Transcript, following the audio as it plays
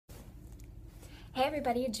Hey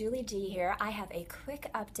everybody, Julie G here. I have a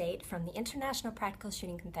quick update from the International Practical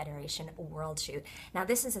Shooting Confederation World Shoot. Now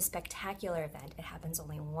this is a spectacular event. It happens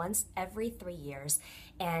only once every 3 years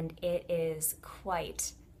and it is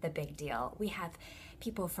quite the big deal. We have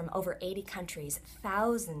people from over 80 countries,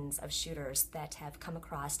 thousands of shooters that have come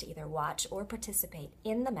across to either watch or participate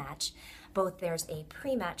in the match. Both there's a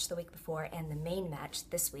pre-match the week before and the main match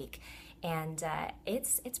this week. And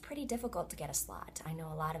it's pretty difficult to get a slot. I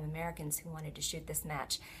know a lot of Americans who wanted to shoot this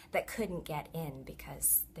match that couldn't get in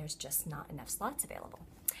because there's just not enough slots available.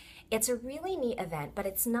 It's a really neat event, but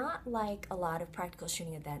it's not like a lot of practical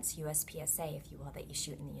shooting events, USPSA, if you will, that you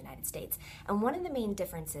shoot in the United States. And one of the main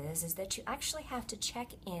differences is that you actually have to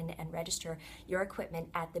check in and register your equipment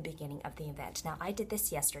at the beginning of the event. Now, I did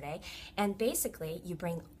this yesterday, and basically, you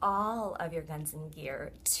bring all of your guns and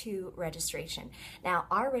gear to registration. Now,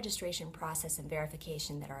 our registration process and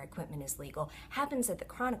verification that our equipment is legal happens at the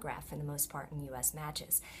chronograph for the most part in US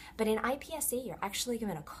matches. But in IPSC, you're actually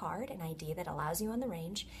given a card, an ID that allows you on the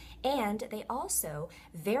range, and they also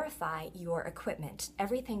verify your equipment,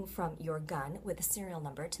 everything from your gun with a serial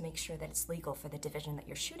number to make sure that it's legal for the division that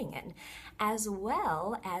you're shooting in, as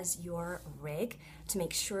well as your rig to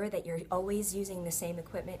make sure that you're always using the same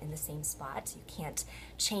equipment in the same spot. You can't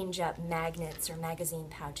change up magnets or magazine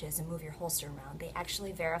pouches and move your holster around. They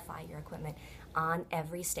actually verify your equipment on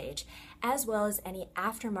every stage, as well as any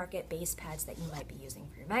aftermarket base pads that you might be using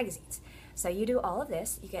for your magazines. So you do all of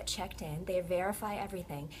this, you get checked in, they verify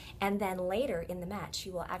everything, and then later in the match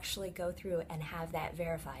you will actually go through and have that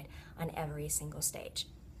verified on every single stage.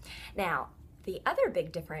 Now, the other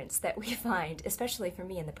big difference that we find, especially for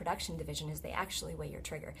me in the production division, is they actually weigh your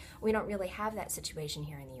trigger. We don't really have that situation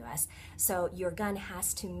here in the US, so your gun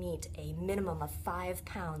has to meet a minimum of 5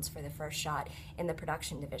 pounds for the first shot in the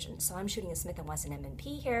production division. So I'm shooting a Smith & Wesson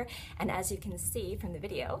M&P here, and as you can see from the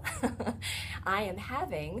video, I am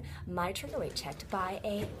having my trigger weight checked by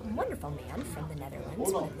a wonderful man from the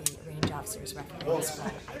Netherlands, one of the range officers recognized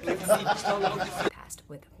from IPSC.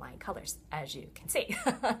 With flying colors, as you can see.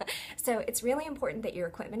 So it's really important that your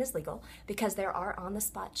equipment is legal because there are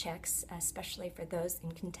on-the-spot checks, especially for those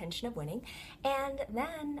in contention of winning. And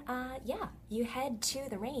then, you head to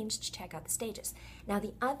the range to check out the stages. Now,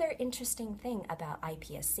 the other interesting thing about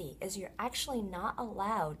IPSC is you're actually not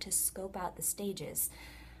allowed to scope out the stages,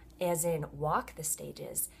 as in walk the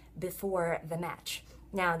stages, before the match.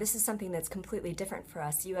 Now, this is something that's completely different for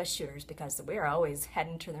us US shooters because we're always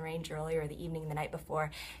heading to the range earlier the evening the night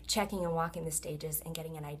before, checking and walking the stages and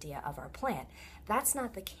getting an idea of our plan. That's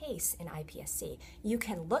not the case in IPSC. You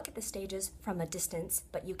can look at the stages from a distance,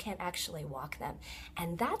 but you can't actually walk them.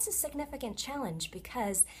 And that's a significant challenge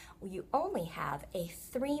because you only have a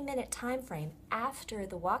 3-minute time frame after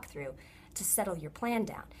the walkthrough to settle your plan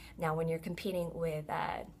down. Now, when you're competing with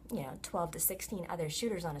 12 to 16 other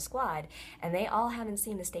shooters on a squad, and they all haven't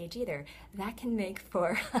seen the stage either, that can make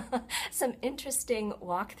for some interesting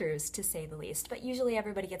walkthroughs, to say the least. But usually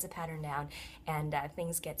everybody gets a pattern down, and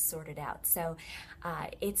things get sorted out. So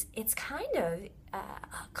it's kind of a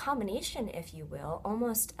combination, if you will,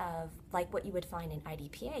 almost of like what you would find in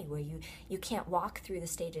IDPA, where you can't walk through the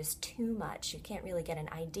stages too much. You can't really get an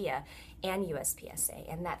idea, and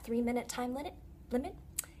USPSA. And that 3-minute time limit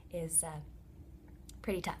is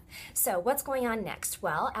pretty tough. So what's going on next?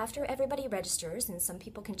 Well, after everybody registers and some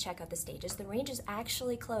people can check out the stages, the range is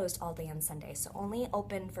actually closed all day on Sunday, so only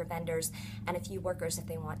open for vendors and a few workers if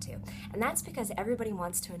they want to. And that's because everybody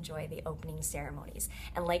wants to enjoy the opening ceremonies.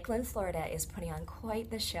 And Lakeland, Florida is putting on quite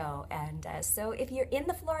the show, and so if you're in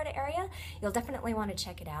the Florida area, you'll definitely want to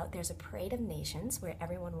check it out. There's a Parade of Nations where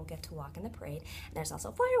everyone will get to walk in the parade, and there's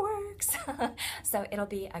also fireworks, so it'll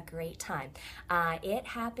be a great time. It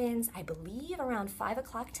happens, I believe, around 5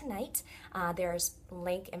 o'clock tonight. There's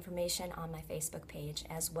link information on my Facebook page,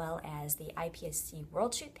 as well as the IPSC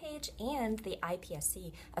World Shoot page and the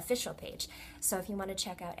IPSC official page. So if you want to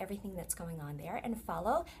check out everything that's going on there and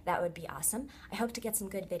follow, that would be awesome. I hope to get some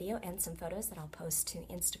good video and some photos that I'll post to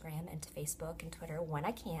Instagram and to Facebook and Twitter when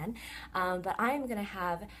I can. But I'm going to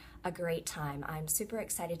have a great time. I'm super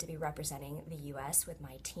excited to be representing the U.S. with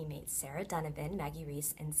my teammates Sarah Donovan, Maggie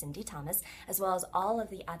Reese, and Cindy Thomas, as well as all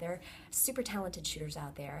of the other super talented shooters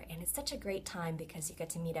out there. And it's such a great time because you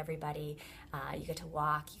get to meet everybody, you get to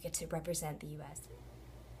walk, you get to represent the U.S.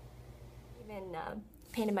 Even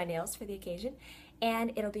painted my nails for the occasion.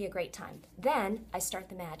 and it'll be a great time. Then I start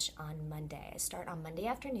the match on Monday. I start on Monday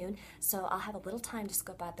afternoon, so I'll have a little time to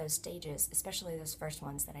scope out those stages, especially those first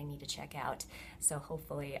ones that I need to check out. So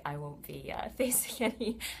hopefully I won't be facing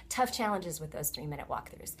any tough challenges with those 3-minute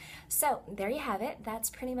walkthroughs. So there you have it. That's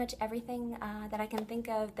pretty much everything that I can think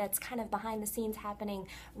of that's kind of behind the scenes happening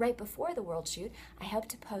right before the World Shoot. I hope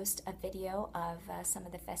to post a video of some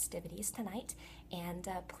of the festivities tonight, and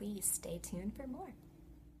please stay tuned for more.